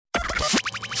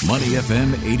Money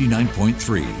FM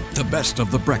 89.3, the best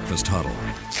of the breakfast huddle.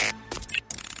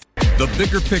 The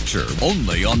bigger picture,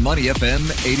 only on Money FM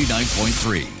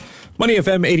 89.3. Money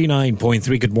FM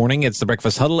 89.3. Good morning. It's the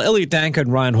Breakfast Huddle. Elliot Danker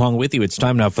and Ryan Huang with you. It's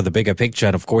time now for the bigger picture.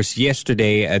 And of course,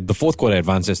 yesterday, the fourth quarter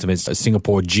advance estimates,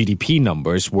 Singapore GDP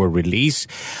numbers were released.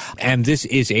 And this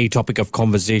is a topic of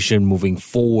conversation moving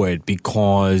forward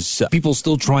because people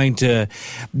still trying to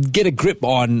get a grip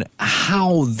on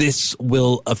how this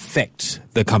will affect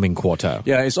the coming quarter.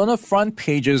 Yeah, it's on the front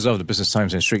pages of the Business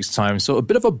Times and Straits Times. So a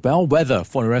bit of a bellwether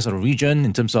for the rest of the region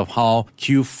in terms of how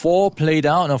Q4 played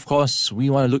out. And of course, we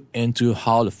want to look into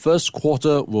how the first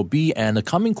quarter will be and the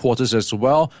coming quarters as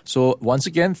well. So once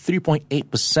again,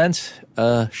 3.8%,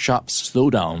 a sharp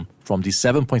slowdown from the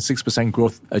 7.6%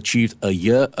 growth achieved a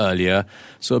year earlier.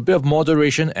 So a bit of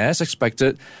moderation as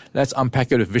expected. Let's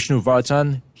unpack it with Vishnu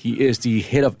Varatan. He is the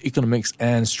Head of Economics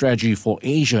and Strategy for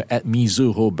Asia at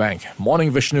Mizuho Bank.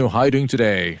 Morning, Vishnu. How are you doing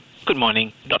today? Good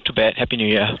morning. Not too bad. Happy New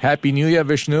Year. Happy New Year,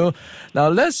 Vishnu. Now,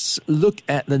 let's look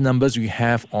at the numbers we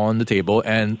have on the table.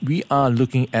 And we are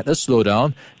looking at a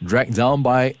slowdown dragged down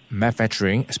by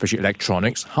manufacturing, especially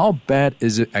electronics. How bad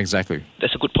is it exactly?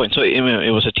 That's a good point. So it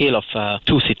was a tale of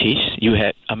two cities. You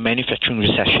had a manufacturing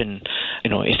recession,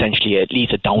 essentially at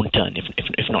least a downturn,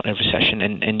 if not a recession,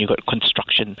 and you got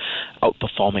construction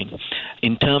outperforming.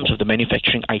 In terms of the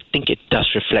manufacturing, I think it does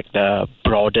reflect the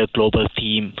broader global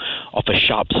theme of a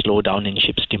sharp slowdown in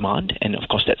chips demand, and of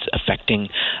course that's affecting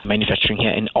manufacturing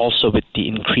here, and also with the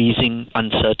increasing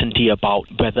uncertainty about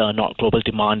whether or not global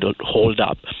demand will hold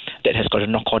up. That has got a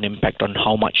knock-on impact on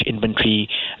how much inventory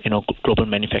global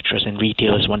manufacturers and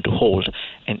retailers want to hold,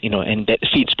 and that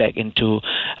feeds back into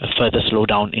a further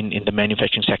slowdown in the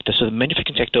manufacturing sector. So the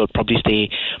manufacturing sector will probably stay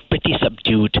pretty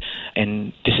subdued,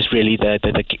 and this is really the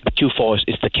Q4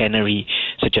 is the canary,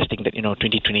 suggesting that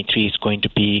 2023 is going to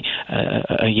be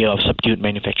a year of subdued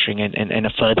manufacturing and a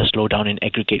further slowdown in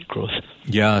aggregate growth.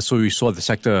 Yeah, so we saw the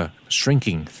sector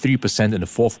shrinking 3% in the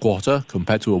fourth quarter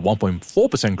compared to a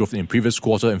 1.4% growth in the previous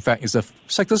quarter. In fact, it's the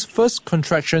sector's first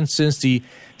contraction since the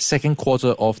second quarter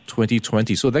of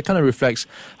 2020. So that kind of reflects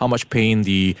how much pain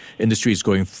the industry is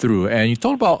going through. And you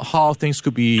talked about how things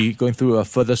could be going through a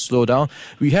further slowdown.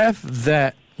 We have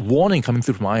that warning coming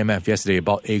through from IMF yesterday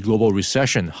about a global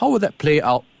recession. How will that play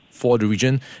out for the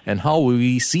region, and how will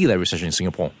we see that recession in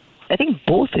Singapore? I think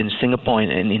both in Singapore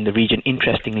and in the region,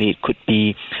 interestingly, it could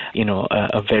be,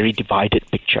 a very divided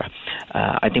picture.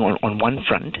 I think on one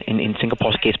front, in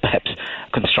Singapore's case, perhaps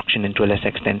construction and to a lesser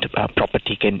extent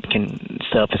property can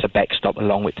serve as a backstop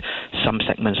along with some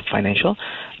segments of financial.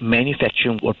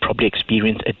 Manufacturing will probably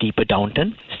experience a deeper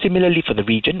downturn. Similarly for the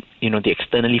region, the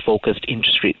externally focused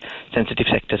interest rate sensitive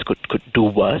sectors could do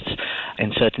worse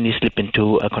and certainly slip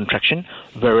into a contraction,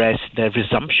 whereas the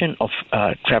resumption of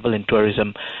travel and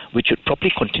tourism, which would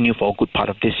probably continue for a good part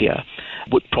of this year,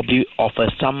 would probably offer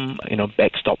some,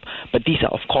 backstop. But these are,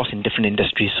 of course, in different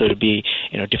industries, so it'll be,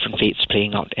 different fates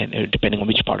playing out, and depending on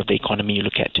which part of the economy you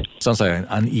look at. Sounds like an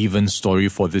uneven story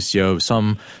for this year, with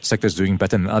some sectors doing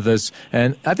better than others.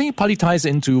 And I think it partly ties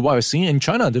into what we're seeing in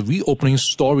China, the reopening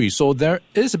story. So there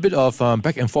is a bit of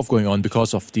back and forth going on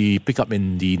because of the pickup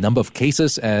in the number of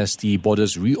cases as the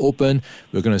borders reopen.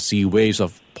 We're going to see waves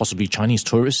of possibly Chinese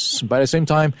tourists. But at the same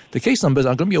time, the case numbers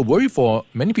are going to be a worry for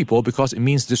many people because it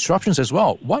means disruptions as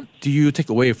well. What do you take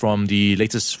away from the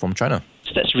latest from China?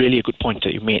 So that's really a good point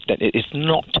that you made, that it is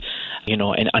not,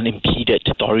 an unimpeded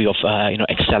story of,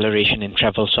 acceleration in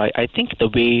travel. So I think the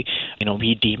way,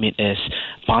 we deem it is,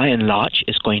 by and large,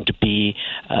 is going to be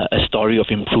a story of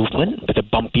improvement with a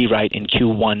bumpy ride in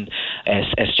Q1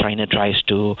 as China tries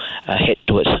to head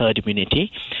towards herd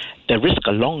immunity. The risk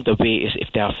along the way is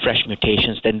if there are fresh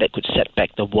mutations, then that could set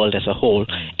back the world as a whole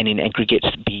and in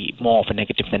aggregates be more of a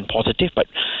negative than positive. But,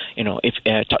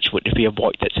 if touchwood, if we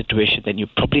avoid that situation, then you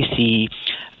probably see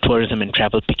tourism and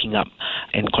travel picking up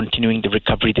and continuing the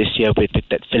recovery this year with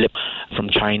that fillip from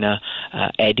China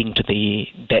adding to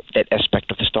that aspect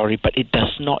of the story. But it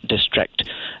does not distract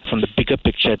from the bigger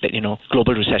picture that,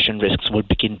 global recession risks will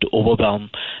begin to overwhelm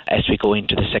as we go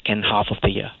into the second half of the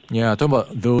year. Yeah, talking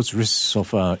about those risks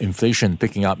of inflation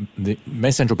picking up,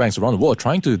 many central banks around the world are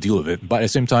trying to deal with it. But at the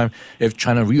same time, if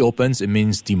China reopens, it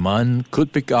means demand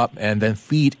could pick up and then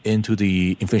feed into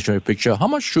the inflationary picture. How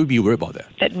much should we be worried about that?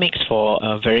 That makes for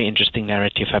a very interesting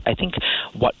narrative. I think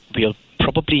what we'll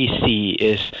probably see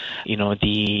is,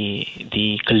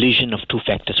 the collision of two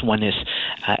factors. One is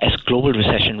as global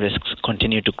recession risks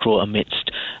continue to grow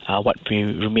amidst what we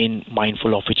remain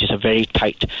mindful of, which is a very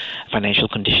tight financial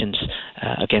conditions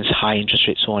against high interest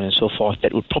rates, so on and so forth,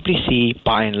 that would probably see,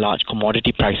 by and large,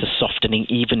 commodity prices softening,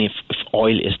 even if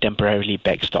oil is temporarily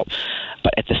backstopped.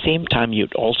 But at the same time,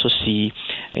 you'd also see,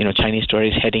 Chinese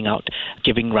tourists heading out,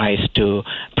 giving rise to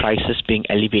prices being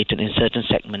elevated in certain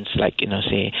segments, like,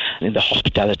 say, in the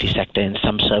hospitality sector, in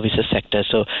some services sector.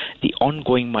 So the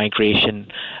ongoing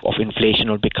migration of inflation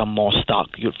will become more stark.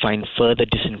 You'll find further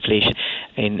disinflation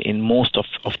in most of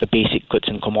the basic goods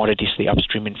and commodities, the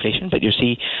upstream inflation, but you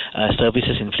see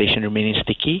services inflation remaining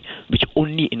sticky, which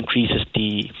only increases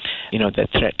the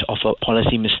threat of a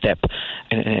policy misstep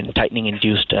and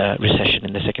tightening-induced recession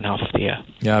in the second half of the year.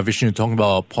 Yeah, Vishnu, talking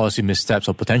about policy missteps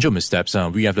or potential missteps,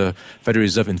 we have the Federal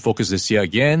Reserve in focus this year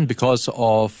again because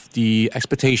of the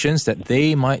expectations that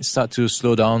they might start to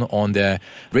slow down on their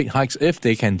rate hikes if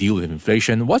they can deal with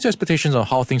inflation. What's your expectations on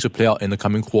how things will play out in the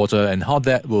coming quarter and how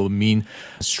that will mean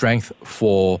strength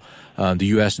for the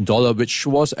US dollar, which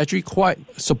was actually quite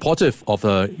supportive of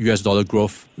the US dollar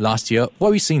growth last year? What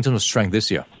are we seeing in terms of strength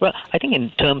this year? Well, I think in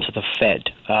terms of the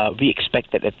Fed, we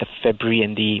expect that at the February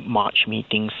and the March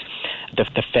meetings,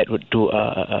 the Fed would do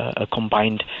a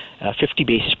combined 50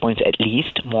 basis points at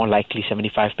least, more likely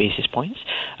 75 basis points,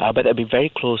 but they'll be very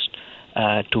close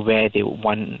to where they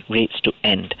want rates to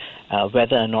end.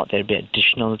 Whether or not there'll be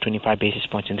additional 25 basis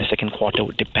points in the second quarter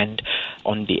would depend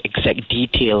on the exact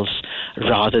details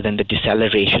rather than the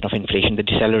deceleration of inflation. The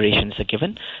deceleration is a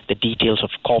given. The details of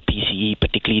core PCE,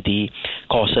 particularly the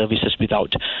core services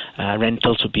without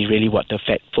rentals, would be really what the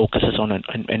Fed focuses on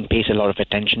and pays a lot of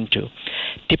attention to.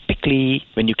 Typically,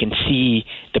 when you can see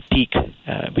the peak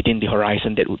within the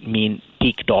horizon, that would mean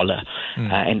peak dollar,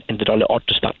 and the dollar ought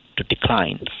to start to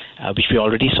decline, which we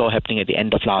already saw happening at the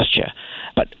end of last year.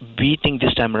 But we think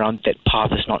this time around that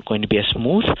path is not going to be as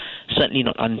smooth, certainly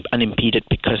not unimpeded,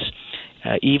 because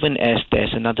even as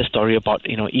there's another story about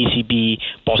ECB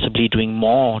possibly doing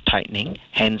more tightening,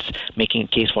 hence making a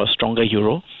case for a stronger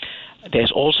euro,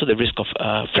 there's also the risk of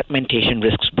fragmentation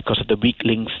risks because of the weak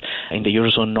links in the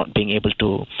Eurozone not being able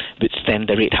to withstand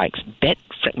the rate hikes. That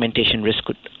fragmentation risk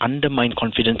could undermine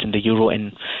confidence in the euro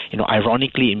and,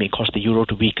 ironically, it may cause the euro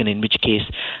to weaken, in which case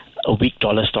a weak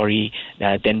dollar story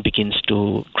then begins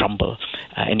to crumble.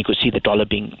 And you could see the dollar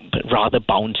being rather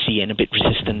bouncy and a bit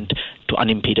resistant to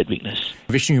unimpeded weakness.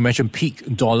 Vishnu, you mentioned peak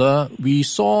dollar. We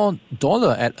saw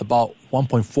dollar at about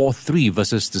 1.43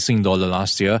 versus the Sing dollar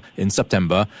last year in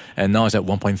September, and now it's at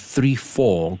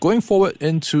 1.34. Going forward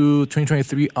into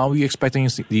 2023, are we expecting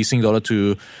the Sing dollar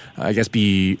to,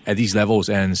 be at these levels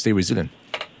and stay resilient?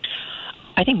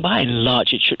 I think by and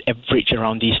large it should average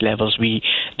around these levels.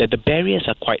 The barriers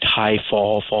are quite high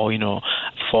for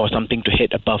something to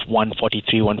hit above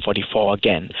 143, 144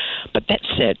 again. But that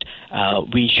said,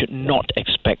 we should not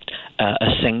expect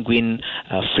a sanguine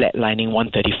flatlining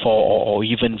 134 or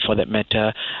even for that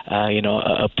matter,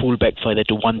 a pullback further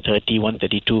to 130,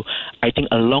 132. I think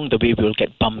along the way we will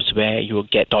get bumps where you will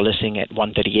get dollar sing at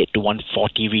 138 to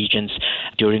 140 regions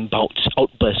during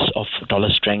outbursts of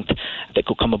dollar strength that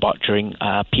could come about during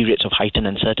periods of heightened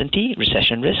uncertainty,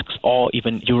 recession risks, or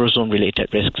even Eurozone-related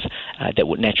risks that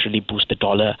would naturally boost the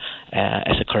dollar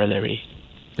as a corollary.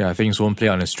 Yeah, things won't play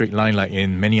on a straight line like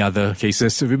in many other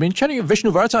cases. We've been chatting with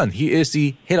Vishnu Varatan. He is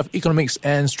the Head of Economics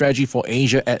and Strategy for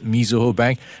Asia at Mizuho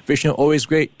Bank. Vishnu, always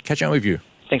great catching up with you.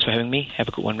 Thanks for having me. Have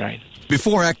a good one, Ryan.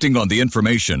 Before acting on the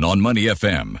information on Money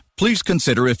FM, please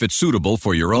consider if it's suitable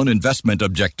for your own investment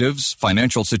objectives,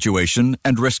 financial situation,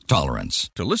 and risk tolerance.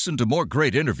 To listen to more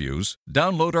great interviews,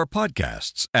 download our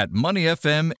podcasts at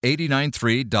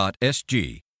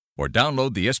moneyfm893.sg or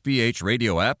download the SPH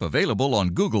radio app available on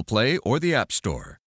Google Play or the App Store.